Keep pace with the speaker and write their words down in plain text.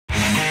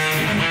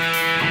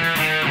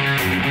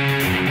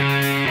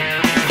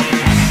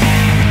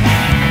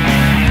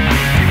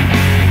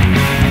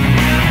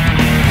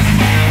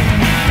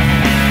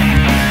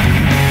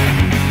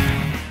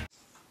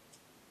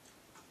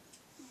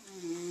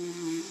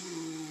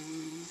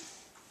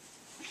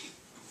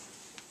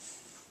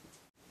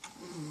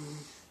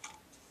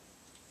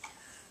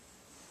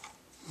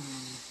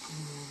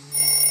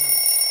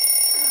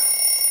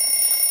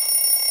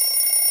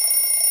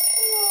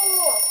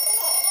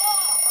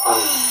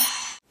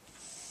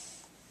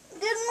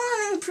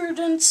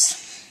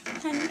Prudence.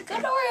 Time to go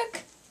to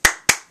work.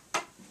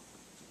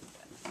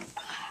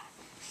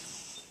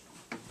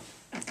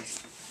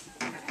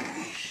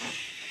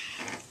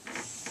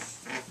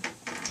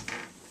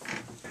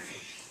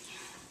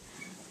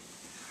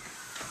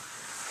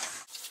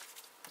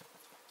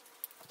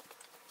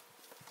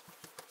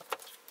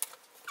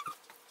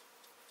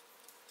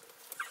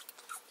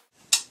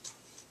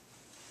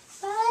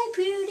 Bye,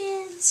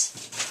 Prudence.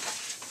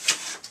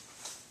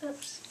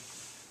 Oops.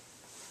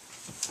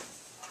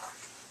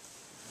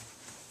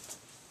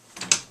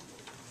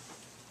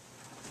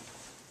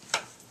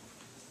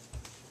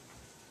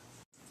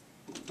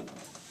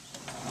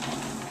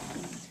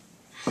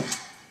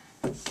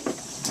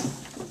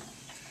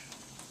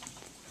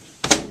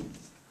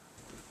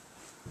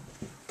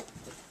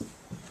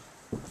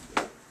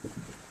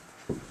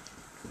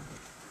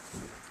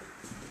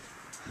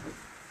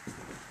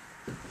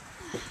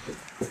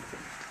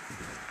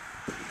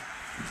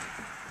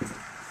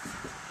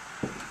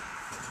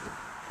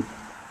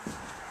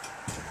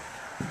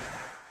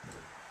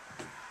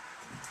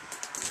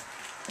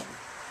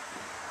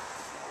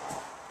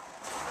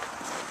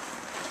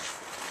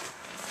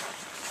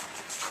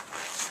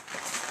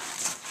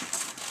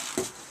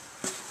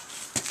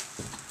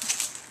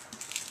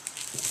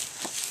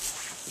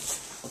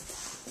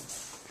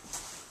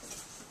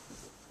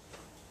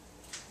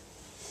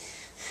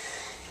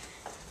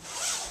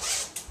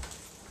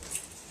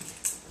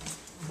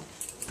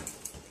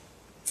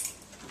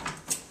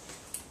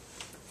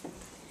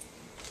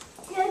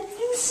 Gotta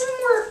do some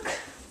work.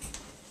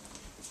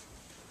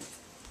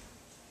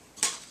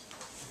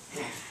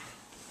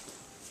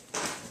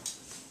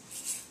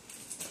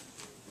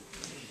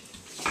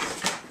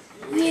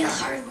 Real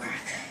hard work.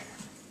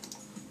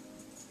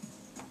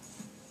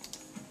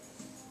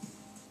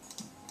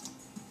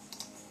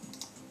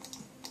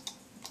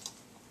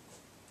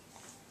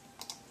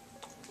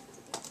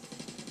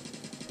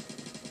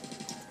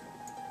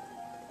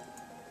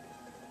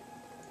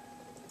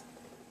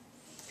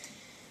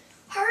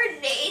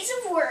 Hard days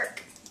of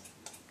work.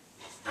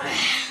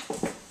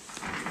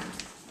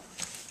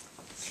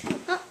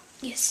 Oh,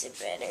 guess I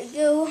better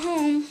go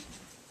home.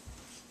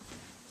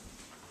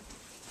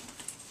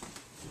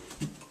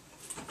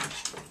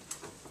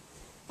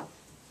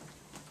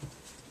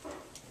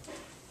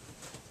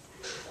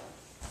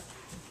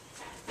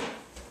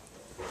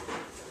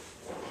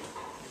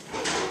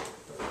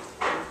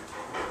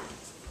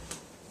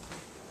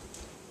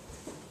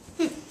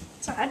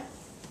 It's odd.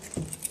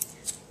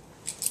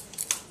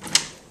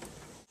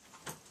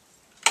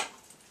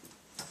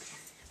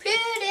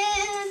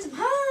 Prudence, I'm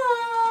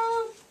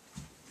home.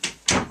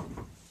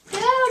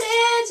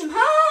 Prudence, I'm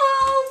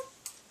home.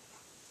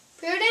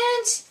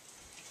 Prudence.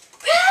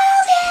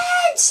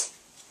 Prudence.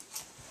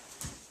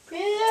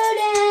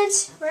 Prudence,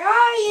 where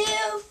are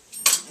you?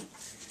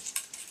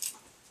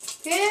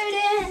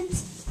 Prudence.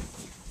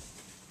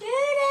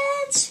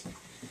 Prudence.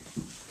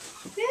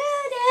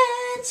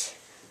 Prudence.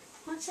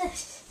 What's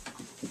this?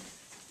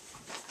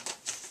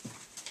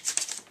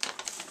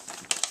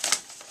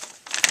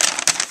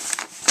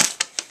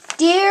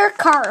 Dear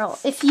Carl,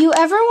 if you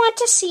ever want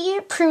to see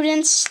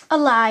Prudence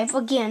alive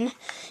again,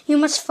 you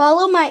must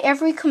follow my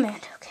every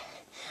command. Okay.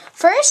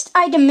 First,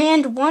 I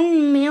demand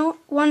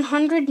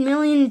 $100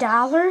 million.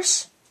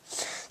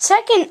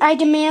 Second, I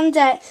demand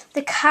that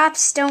the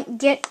cops don't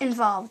get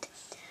involved.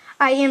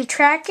 I am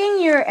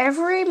tracking your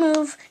every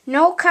move.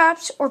 No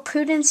cops or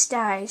Prudence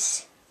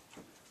dies.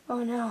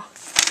 Oh no,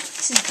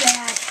 this is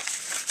bad.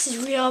 This is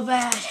real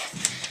bad.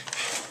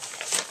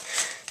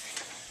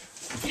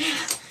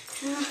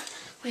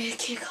 Wait, I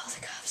can't call the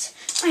cops.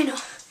 I know.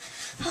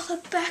 I'll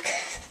look back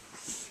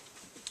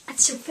at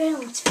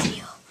surveillance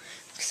video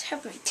because I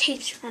have my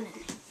tapes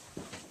running.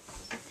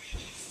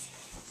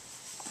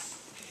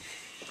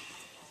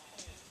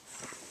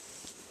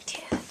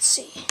 Okay, let's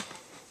see.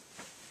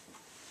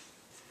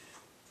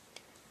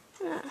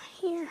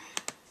 Here.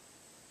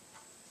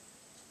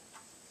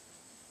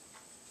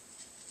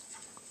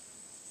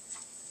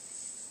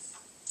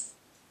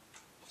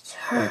 It's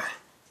her.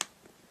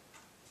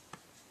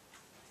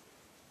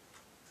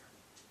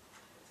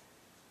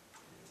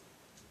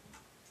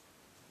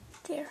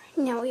 There.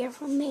 Now we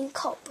have our main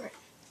culprit.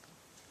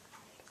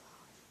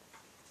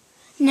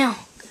 Now,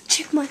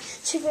 check my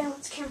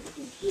surveillance camera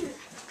in here.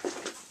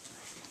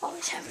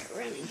 Always have it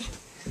running.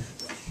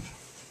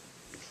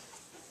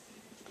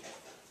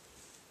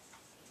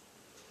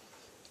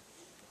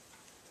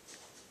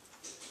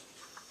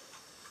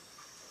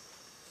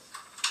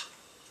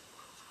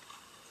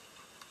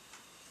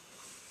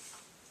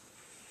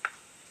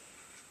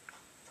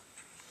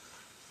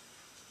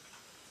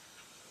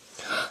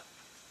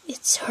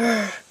 It's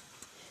her.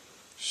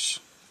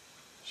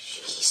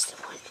 She's the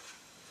one.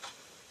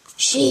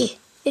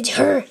 It's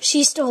her.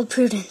 She stole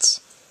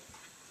Prudence.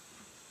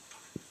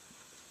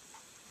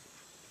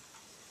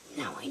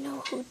 Now I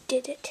know who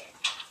did it.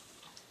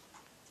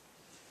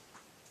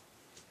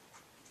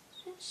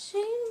 The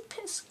same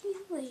pesky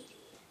lady.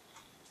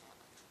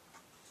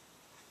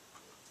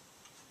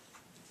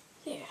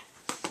 There.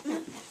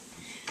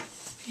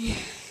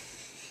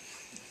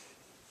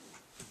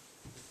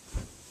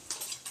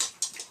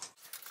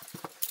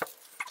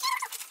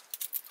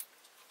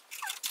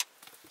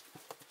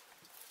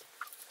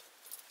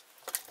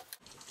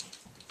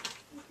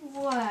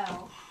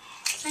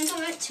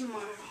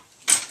 tomorrow.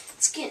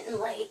 It's getting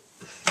late.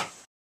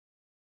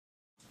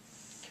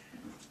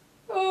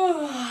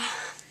 Oh.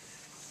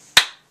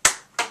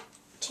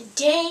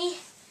 Today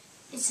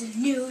is a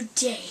new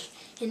day,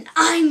 and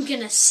I'm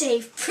gonna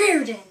save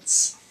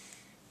Prudence.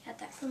 Got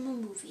that from a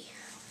movie.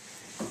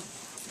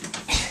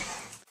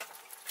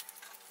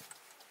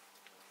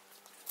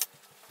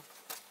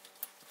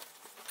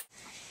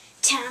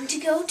 Time to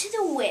go to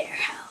the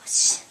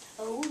warehouse.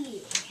 Oh yeah.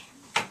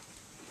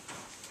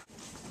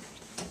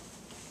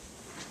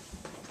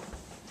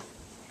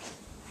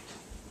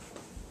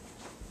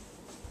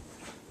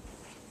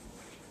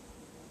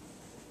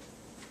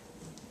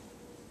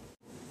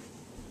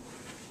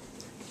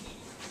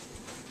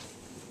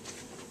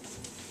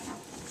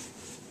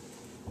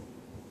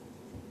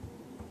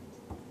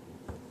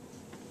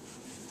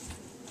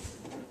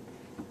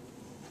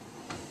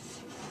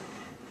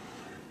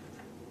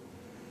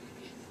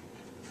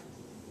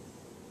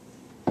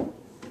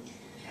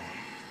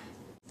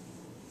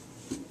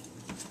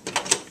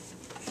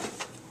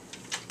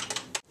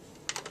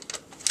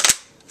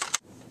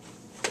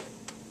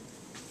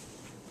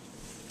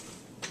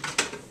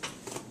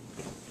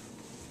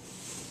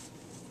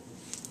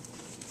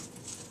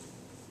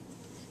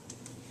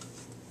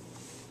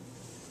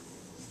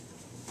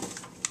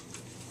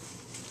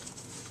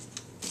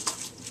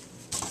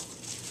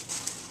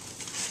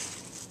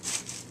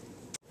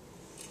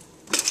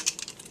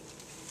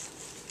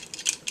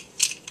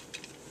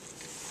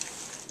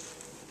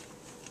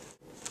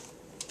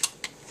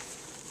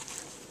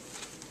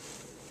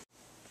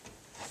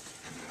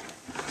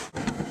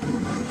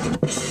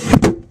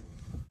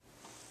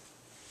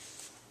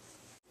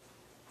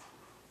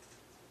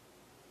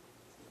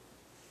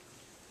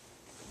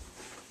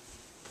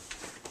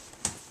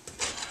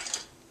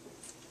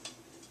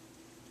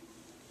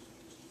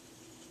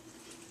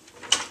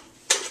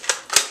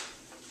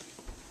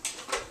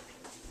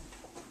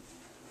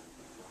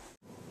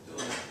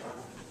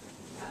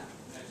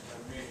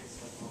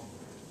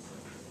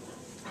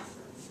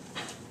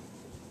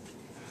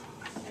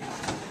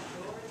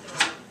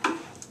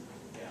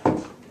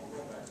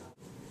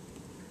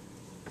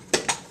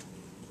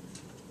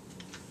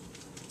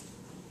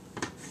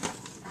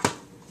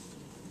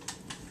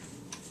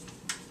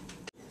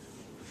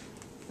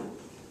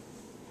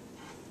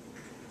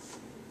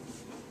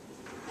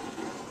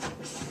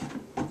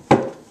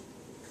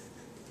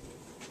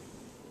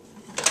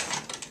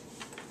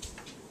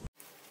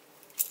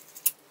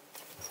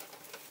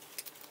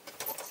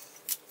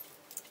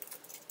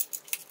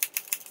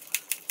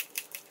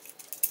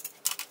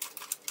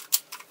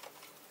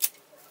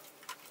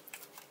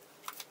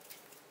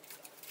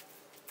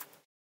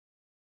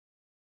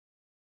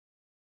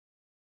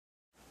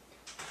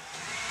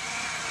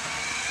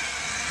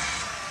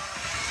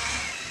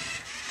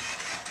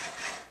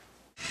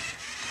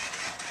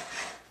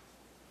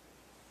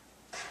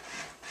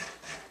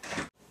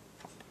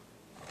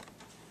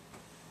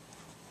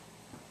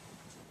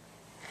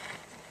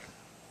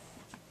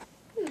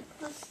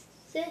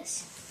 What's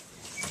this?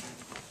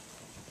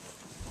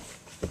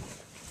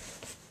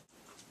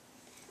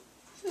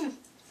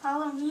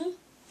 Follow me?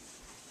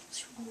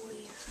 It's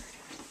weird.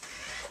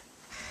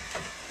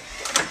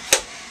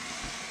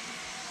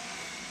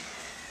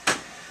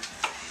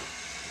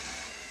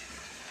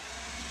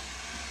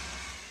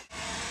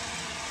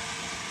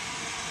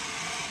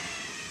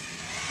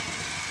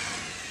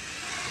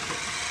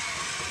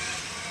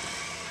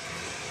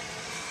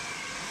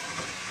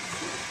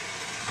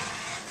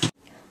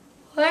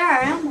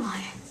 Where am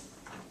I?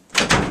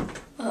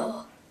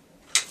 Oh.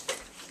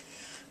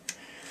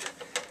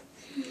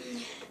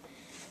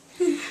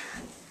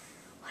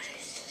 What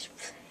is this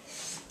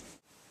place?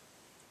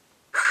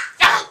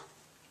 Ow!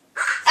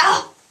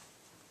 Ow!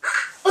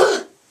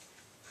 Ugh!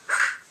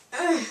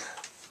 Ugh.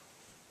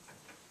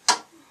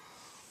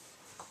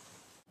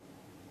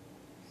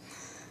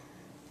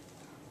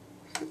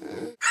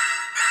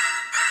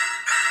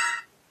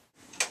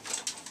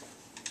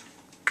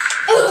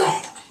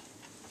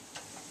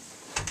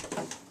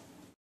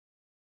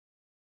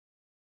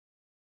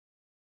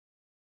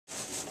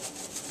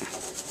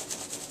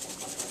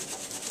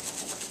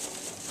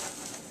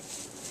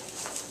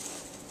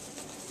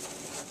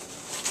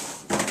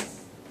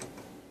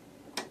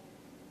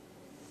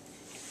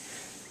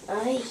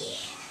 Oh yeah.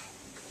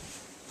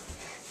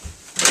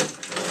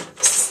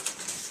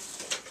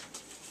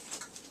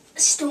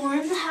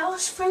 Storm the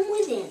house from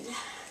within.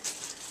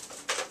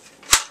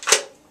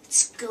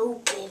 Let's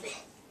go, baby.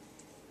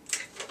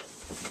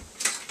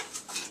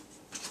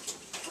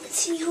 Let's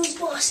see who's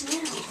boss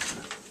now.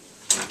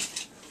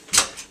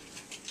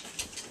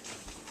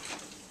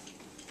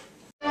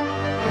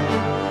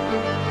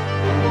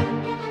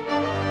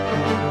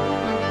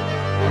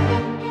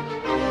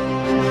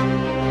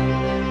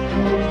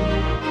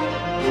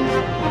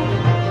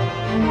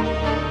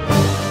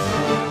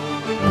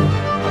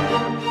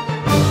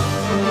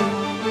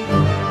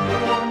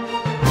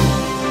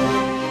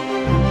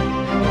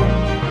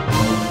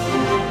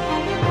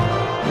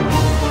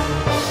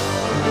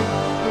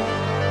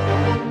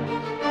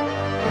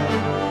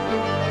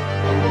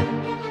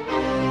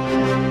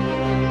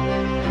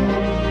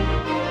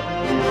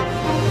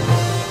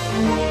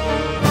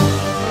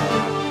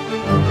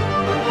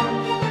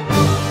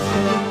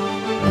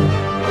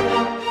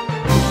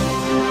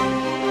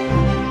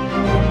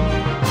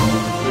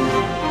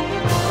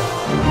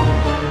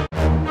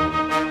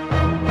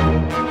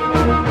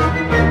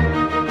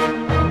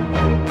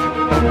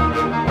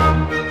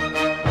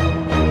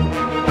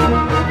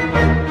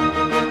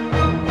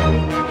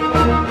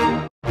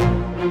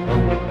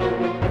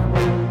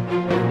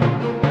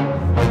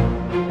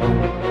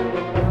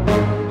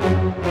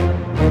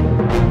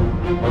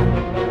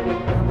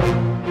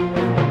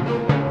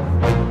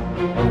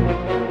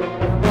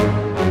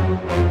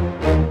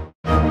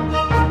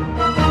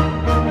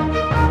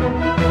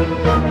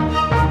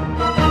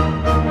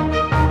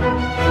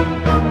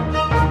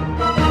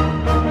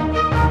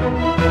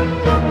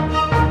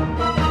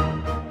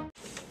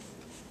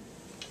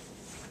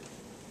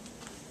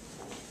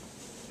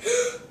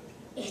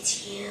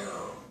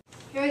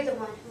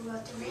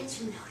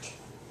 note.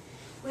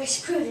 Where's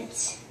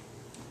Prudence?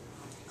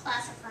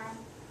 Classified.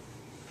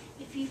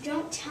 If you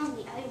don't tell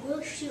me, I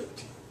will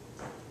shoot.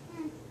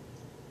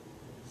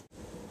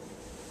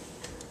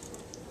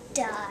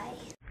 Die.